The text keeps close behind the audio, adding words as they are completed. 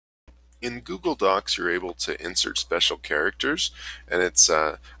In Google Docs, you're able to insert special characters, and it's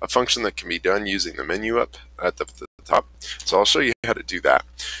a function that can be done using the menu up at the top. So I'll show you how to do that.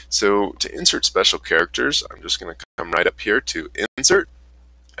 So to insert special characters, I'm just going to come right up here to Insert,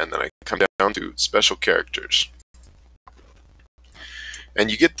 and then I come down to Special Characters. And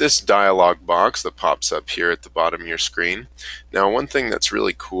you get this dialog box that pops up here at the bottom of your screen. Now, one thing that's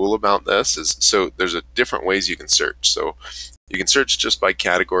really cool about this is, so there's different ways you can search. So you can search just by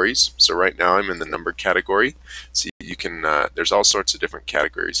categories. So right now I'm in the number category. So you can, there's all sorts of different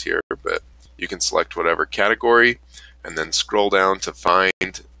categories here, but you can select whatever category and then scroll down to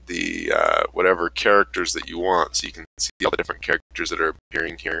find the whatever characters that you want. So you can see all the different characters that are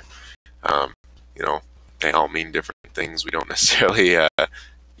appearing here. You know, they all mean different things. We don't necessarily,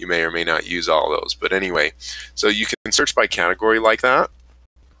 you may or may not use all those. But anyway, so you can search by category like that.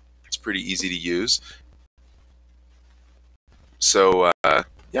 It's pretty easy to use. So yeah,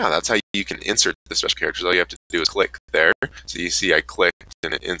 that's how you can insert the special characters. All you have to do is click there. So you see I clicked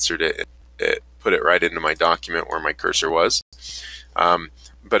and it inserted it, put it right into my document where my cursor was.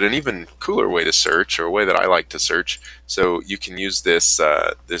 But an even cooler way to search, or a way that I like to search, so you can use this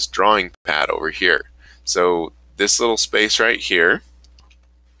this drawing pad over here. So this little space right here,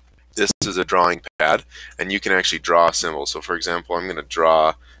 this is a drawing pad, and you can actually draw a symbol. So for example, I'm going to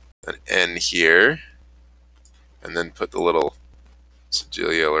draw an N here, and then put the little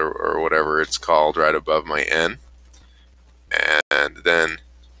sigil or whatever it's called right above my N. And then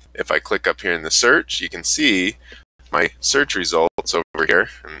if I click up here in the search, you can see my search results over here,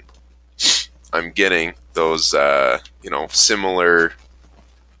 and I'm getting those you know, similar,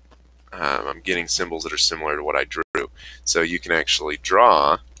 I'm getting symbols that are similar to what I drew. So you can actually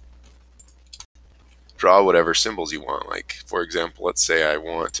draw whatever symbols you want. Like for example, let's say I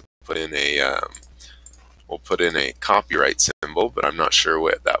want to put in a we'll put in a copyright symbol, but I'm not sure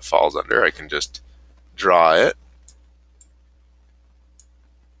what that falls under. I can just draw it,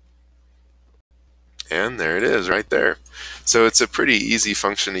 and there it is right there. So it's a pretty easy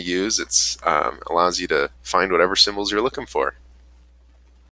function to use. It allows you to find whatever symbols you're looking for.